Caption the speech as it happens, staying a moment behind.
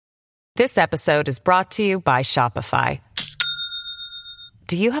This episode is brought to you by Shopify.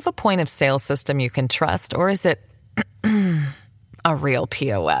 Do you have a point of sale system you can trust, or is it a real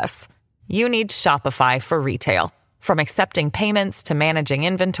POS? You need Shopify for retail. From accepting payments to managing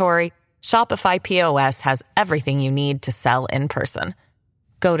inventory, Shopify POS has everything you need to sell in person.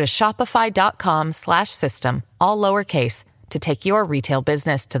 Go to shopify.com/system, all lowercase, to take your retail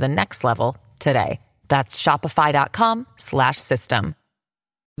business to the next level today. That's shopify.com/system.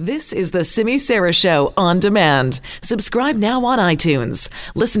 This is the Simi Sara Show on demand. Subscribe now on iTunes.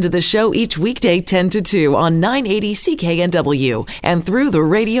 Listen to the show each weekday 10 to 2 on 980 CKNW and through the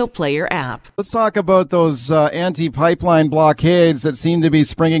Radio Player app. Let's talk about those anti-pipeline blockades that seem to be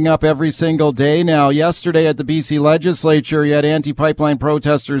springing up every single day now. Yesterday at the BC legislature, you had anti-pipeline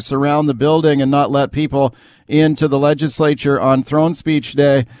protesters surround the building and not let people into the legislature on Throne Speech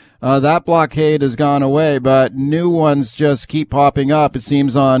Day. That blockade has gone away, but new ones just keep popping up, it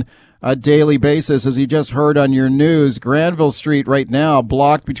seems, on a daily basis. As you just heard on your news, Granville Street right now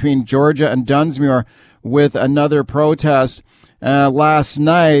blocked between Georgia and Dunsmuir with another protest. Last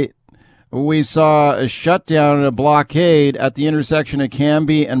night, we saw a shutdown and a blockade at the intersection of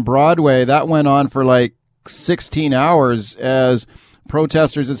Cambie and Broadway. That went on for like 16 hours as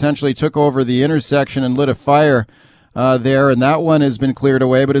protesters essentially took over the intersection and lit a fire there, and that one has been cleared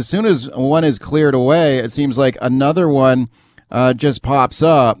away. But as soon as one is cleared away, it seems like another one just pops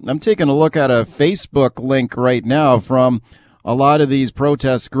up. I'm taking a look at a Facebook link right now from a lot of these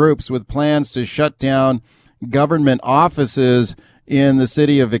protest groups with plans to shut down government offices in the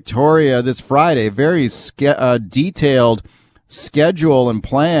city of Victoria this Friday. Very detailed schedule and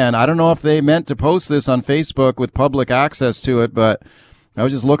plan. I don't know if they meant to post this on Facebook with public access to it, but I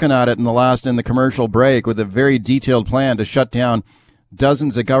was just looking at it in the commercial break with a very detailed plan to shut down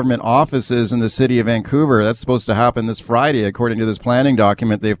dozens of government offices in the city of Vancouver. That's supposed to happen this Friday, according to this planning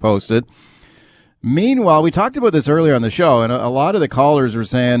document they've posted. Meanwhile, we talked about this earlier on the show, and a lot of the callers were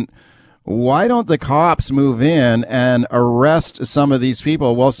saying, why don't the cops move in and arrest some of these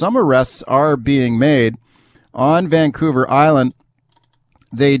people? Well, some arrests are being made. On Vancouver Island,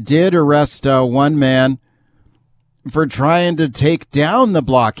 they did arrest one man for trying to take down the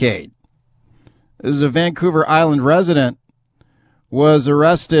blockade. This is a Vancouver Island resident was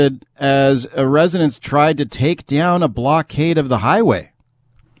arrested as residents tried to take down a blockade of the highway.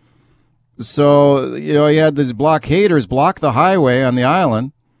 So, you had these blockaders block the highway on the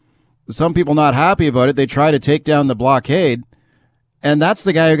island. Some people not happy about it. They try to take down the blockade. And that's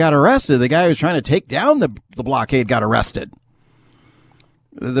the guy who got arrested. The guy who was trying to take down the blockade got arrested.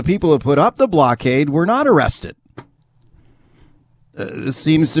 The people who put up the blockade were not arrested. This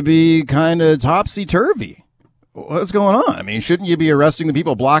seems to be kind of topsy-turvy. What's going on? I mean, shouldn't you be arresting the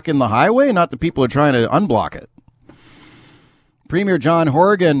people blocking the highway, not the people who are trying to unblock it? Premier John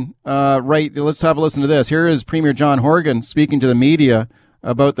Horgan, let's have a listen to this. Here is Premier John Horgan speaking to the media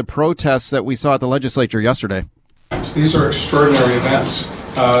about the protests that we saw at the legislature yesterday. These are extraordinary events.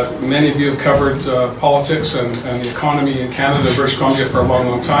 Many of you have covered politics and the economy in Canada, British Columbia for a long,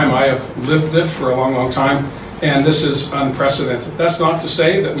 long time. I have lived it for a long, long time. And this is unprecedented. That's not to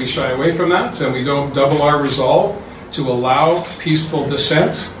say that we shy away from that and we don't double our resolve to allow peaceful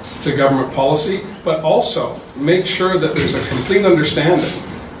dissent to government policy, but also make sure that there's a complete understanding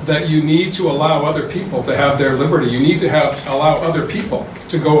that you need to allow other people to have their liberty. You need to allow other people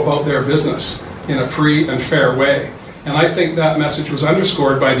to go about their business in a free and fair way. And I think that message was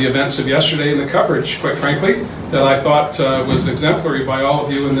underscored by the events of yesterday and the coverage, quite frankly, that I thought was exemplary by all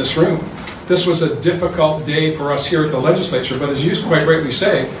of you in this room. This was a difficult day for us here at the legislature, but as you quite rightly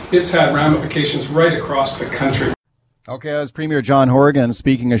say, it's had ramifications right across the country. Okay, as Premier John Horgan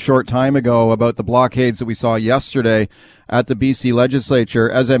speaking a short time ago about the blockades that we saw yesterday at the BC legislature.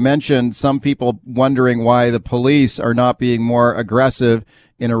 As I mentioned, some people wondering why the police are not being more aggressive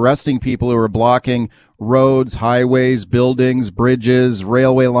in arresting people who are blocking roads, highways, buildings, bridges,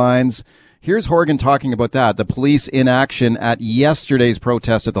 railway lines. Here's Horgan talking about that, the police inaction at yesterday's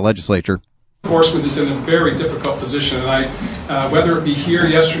protest at the legislature. Enforcement is in a very difficult position, and whether it be here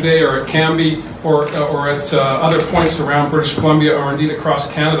yesterday or at Cambie or at other points around British Columbia or indeed across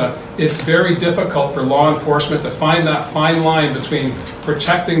Canada, it's very difficult for law enforcement to find that fine line between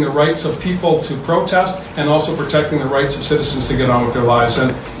protecting the rights of people to protest and also protecting the rights of citizens to get on with their lives.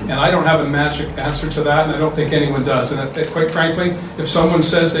 And I don't have a magic answer to that, and I don't think anyone does. And quite frankly, if someone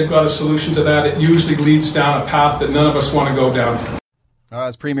says they've got a solution to that, it usually leads down a path that none of us want to go down.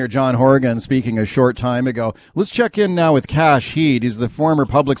 As Premier John Horgan speaking a short time ago. Let's check in now with Kash Heed. He's the former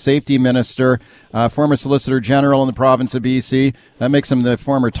public safety minister, former solicitor general in the province of BC. That makes him the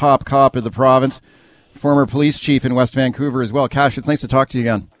former top cop of the province, former police chief in West Vancouver as well. Kash, it's nice to talk to you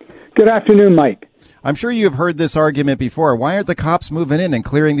again. Good afternoon, Mike. I'm sure you have heard this argument before. Why aren't the cops moving in and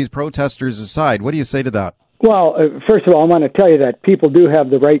clearing these protesters aside? What do you say to that? Well, first of all, I want to tell you that people do have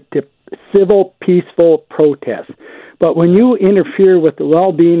the right to civil, peaceful protest. But when you interfere with the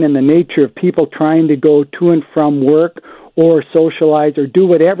well-being and the nature of people trying to go to and from work or socialize or do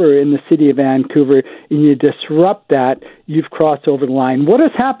whatever in the city of Vancouver, and you disrupt that, you've crossed over the line. What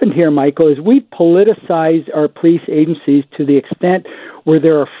has happened here, Michael, is we politicize our police agencies to the extent where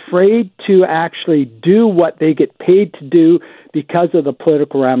they're afraid to actually do what they get paid to do because of the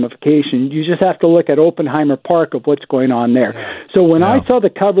political ramifications. You just have to look at Oppenheimer Park of what's going on there. So when I saw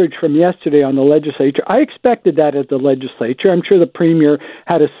the coverage from yesterday on the legislature, I expected that at the legislature. I'm sure the premier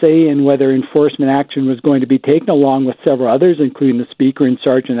had a say in whether enforcement action was going to be taken, along with several others, including the speaker and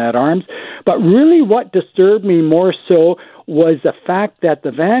sergeant-at-arms. But really what disturbed me more so was the fact that the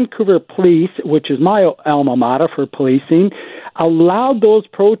Vancouver Police, which is my alma mater for policing, allowed those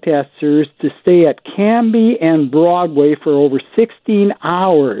protesters to stay at Cambie and Broadway for over 16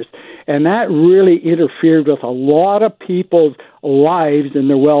 hours. And that really interfered with a lot of people's lives and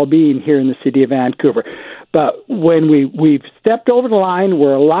their well-being here in the city of Vancouver. But when we've stepped over the line,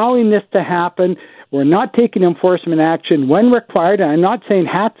 we're allowing this to happen. We're not taking enforcement action when required. And I'm not saying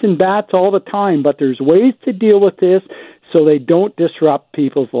hats and bats all the time, but there's ways to deal with this so they don't disrupt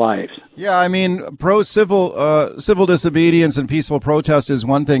people's lives. Yeah, I mean, civil disobedience and peaceful protest is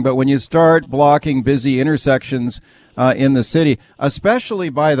one thing, but when you start blocking busy intersections in the city, especially,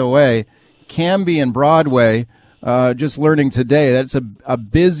 by the way, Cambie and Broadway, just learning today, that's a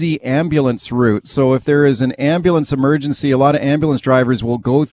busy ambulance route. So if there is an ambulance emergency, a lot of ambulance drivers will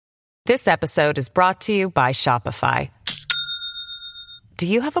go. This episode is brought to you by Shopify. Do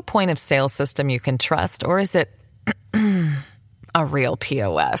you have a point of sale system you can trust, or is it a real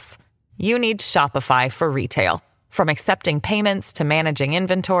POS? You need Shopify for retail. From accepting payments to managing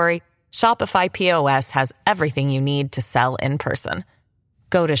inventory, Shopify POS has everything you need to sell in person.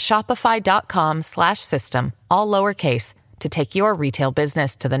 Go to shopify.com/system, all lowercase, to take your retail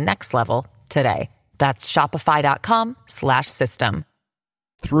business to the next level today. That's shopify.com/system.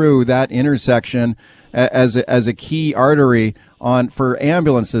 Through that intersection as a key artery for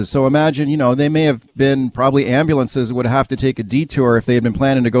ambulances. So imagine, they may have been probably ambulances would have to take a detour if they had been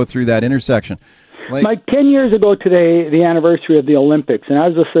planning to go through that intersection. Mike, 10 years ago today, the anniversary of the Olympics, and I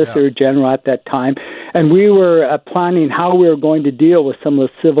was the Solicitor General at that time, and we were planning how we were going to deal with some of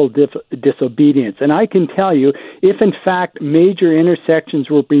the civil disobedience. And I can tell you, if in fact major intersections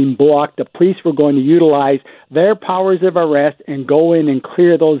were being blocked, the police were going to utilize their powers of arrest and go in and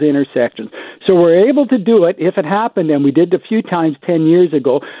clear those intersections. So we're able to do it if it happened, and we did it a few times 10 years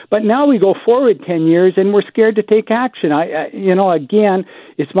ago. But now we go forward 10 years, and we're scared to take action. Again,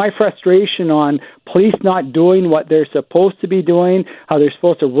 it's my frustration on police not doing what they're supposed to be doing, how they're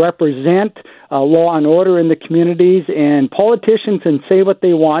supposed to represent law and order in the communities, and politicians can say what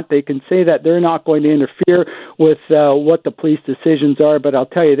they want. They can say that they're not going to interfere with what the police decisions are, but I'll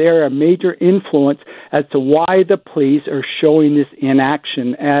tell you, they're a major influence as to why the police are showing this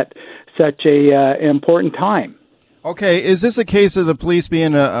inaction at such a important time. Okay, is this a case of the police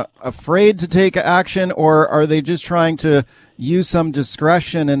being afraid to take action, or are they just trying to use some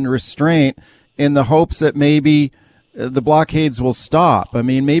discretion and restraint in the hopes that maybe the blockades will stop? I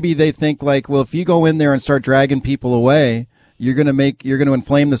mean, maybe they think if you go in there and start dragging people away, you're going to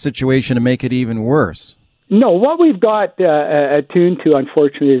inflame the situation and make it even worse. No, what we've got attuned to,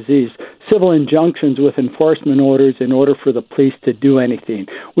 unfortunately, is these civil injunctions with enforcement orders in order for the police to do anything.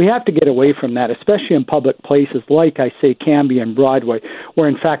 We have to get away from that, especially in public places like, I say, Cambie and Broadway, where,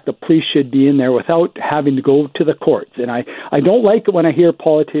 in fact, the police should be in there without having to go to the courts. And I don't like it when I hear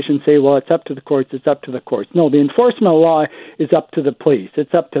politicians say, well, it's up to the courts, it's up to the courts. No, the enforcement law is up to the police.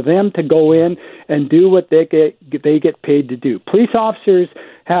 It's up to them to go in and do what they get paid to do. Police officers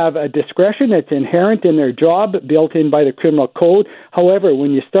have a discretion that's inherent in their job, built in by the criminal code. However,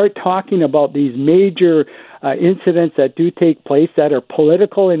 when you start talking about these major incidents that do take place that are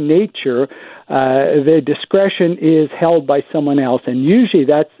political in nature, the discretion is held by someone else, and usually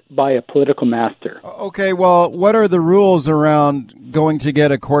that's by a political master. Okay, well, what are the rules around going to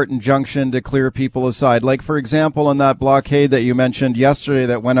get a court injunction to clear people aside? Like, for example, in that blockade that you mentioned yesterday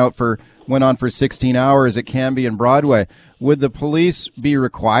that went on for 16 hours at Cambie and Broadway, would the police be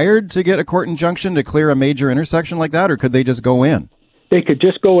required to get a court injunction to clear a major intersection like that, or could they just go in? They could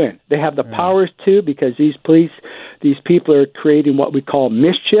just go in. They have the powers to, because these people are creating what we call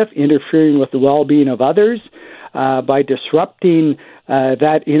mischief, interfering with the well-being of others. by disrupting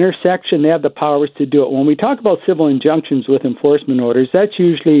that intersection, they have the powers to do it. When we talk about civil injunctions with enforcement orders, that's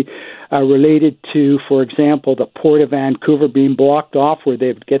usually related to, for example, the Port of Vancouver being blocked off where they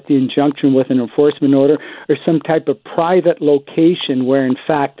would get the injunction with an enforcement order, or some type of private location where, in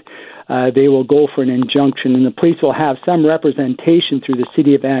fact, they will go for an injunction, and the police will have some representation through the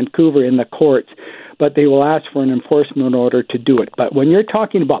City of Vancouver in the courts, but they will ask for an enforcement order to do it. But when you're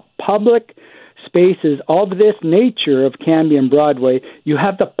talking about public spaces of this nature of Cambie and Broadway, you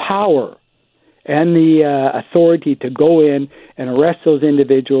have the power and the authority to go in and arrest those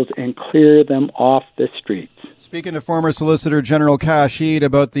individuals and clear them off the streets. Speaking to former Solicitor General Kash Heed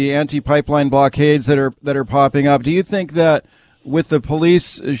about the anti-pipeline blockades that are popping up, do you think that with the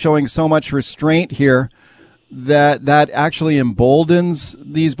police showing so much restraint here, that actually emboldens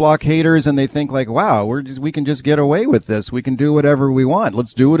these blockaders, and they think like, wow, we can just get away with this. We can do whatever we want.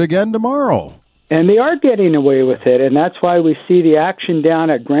 Let's do it again tomorrow. And they are getting away with it, and that's why we see the action down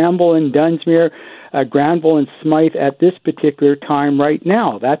at Granville and Dunsmuir, Granville and Smythe at this particular time right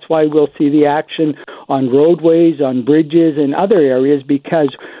now. That's why we'll see the action on roadways, on bridges, and other areas,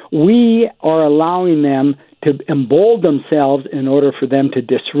 because we are allowing them to embolden themselves in order for them to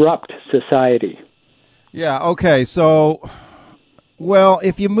disrupt society. Yeah, okay, so, well,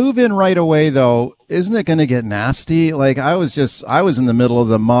 if you move in right away, though, isn't it going to get nasty? Like, I was in the middle of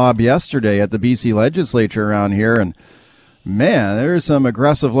the mob yesterday at the BC legislature around here, and man, there's some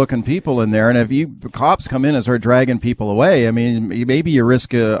aggressive-looking people in there, and if cops come in and start dragging people away, I mean, maybe you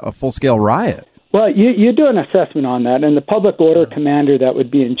risk a full-scale riot. Well, you do an assessment on that, and the public order commander that would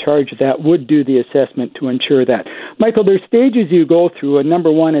be in charge of that would do the assessment to ensure that. Michael, there's stages you go through, and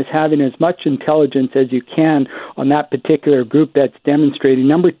number one is having as much intelligence as you can on that particular group that's demonstrating.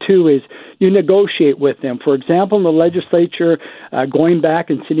 Number two is you negotiate with them. For example, in the legislature, going back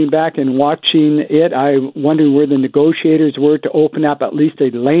and sitting back and watching it, I wonder where the negotiators were to open up at least a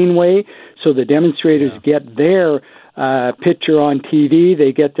laneway so the demonstrators get their picture on TV,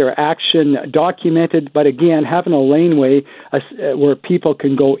 they get their action documented, but again, having a laneway where people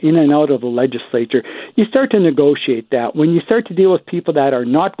can go in and out of the legislature, you start to negotiate that. When you start to deal with people that are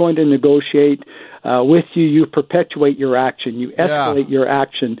not going to negotiate with you, you perpetuate your action, you escalate your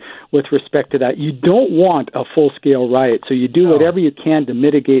action with respect to that. You don't want a full-scale riot, so you do whatever you can to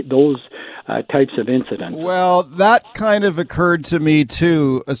mitigate those types of incidents. Well, that kind of occurred to me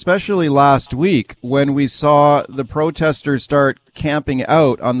too, especially last week when we saw the protesters start camping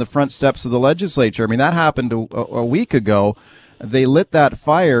out on the front steps of the legislature. I mean, that happened a week ago. They lit that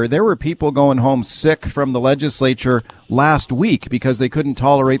fire. There were people going home sick from the legislature last week because they couldn't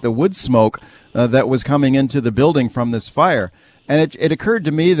tolerate the wood smoke that was coming into the building from this fire. And it occurred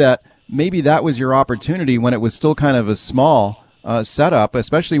to me that maybe that was your opportunity when it was still kind of a small setup,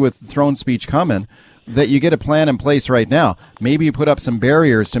 especially with throne speech coming, that you get a plan in place right now. Maybe you put up some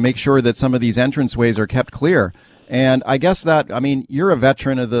barriers to make sure that some of these entranceways are kept clear. And I guess that, I mean, you're a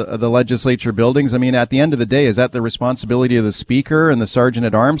veteran of the legislature buildings. I mean, at the end of the day, is that the responsibility of the speaker and the sergeant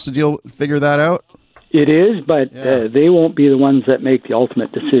at arms to figure that out? It is, but they won't be the ones that make the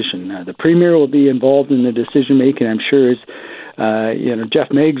ultimate decision. The premier will be involved in the decision making, I'm sure, Jeff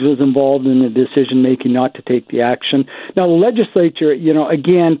Meigs was involved in the decision-making not to take the action. Now, the legislature,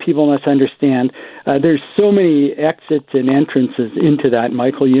 again, people must understand, there's so many exits and entrances into that,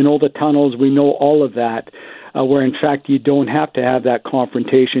 Michael. You know the tunnels, we know all of that, where, in fact, you don't have to have that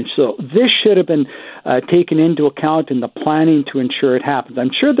confrontation. So this should have been taken into account in the planning to ensure it happens. I'm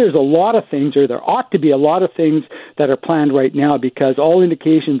sure there's a lot of things, or there ought to be a lot of things that are planned right now, because all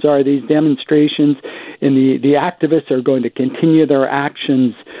indications are these demonstrations and the activists are going to continue their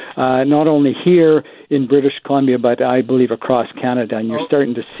actions, not only here in British Columbia, but I believe across Canada. And you're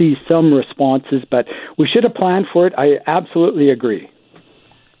starting to see some responses, but we should have planned for it. I absolutely agree.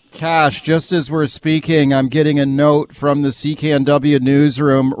 Kash, just as we're speaking, I'm getting a note from the CKNW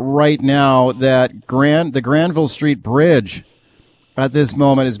newsroom right now that the Granville Street Bridge at this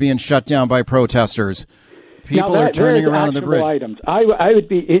moment is being shut down by protesters. People are turning around on the bridge. Items. I would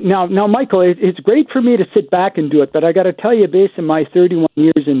be now, Michael. It's great for me to sit back and do it, but I got to tell you, based on my 31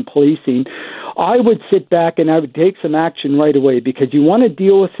 years in policing, I would sit back and I would take some action right away, because you want to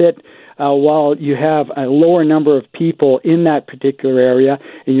deal with it while you have a lower number of people in that particular area,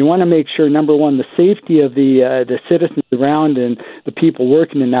 and you want to make sure, number one, the safety of the citizens around and the people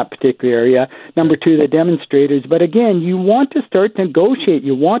working in that particular area. Number two, the demonstrators. But again, you want to start to negotiate.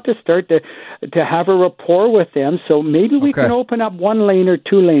 You want to start to have a rapport with them. So maybe we can open up one lane or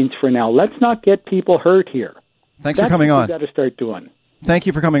two lanes for now. Let's not get people hurt here. Thanks for coming on. That's what we've got to start doing. Thank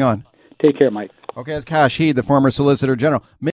you for coming on. Take care, Mike. Okay, it's Kash Heed, the former Solicitor General.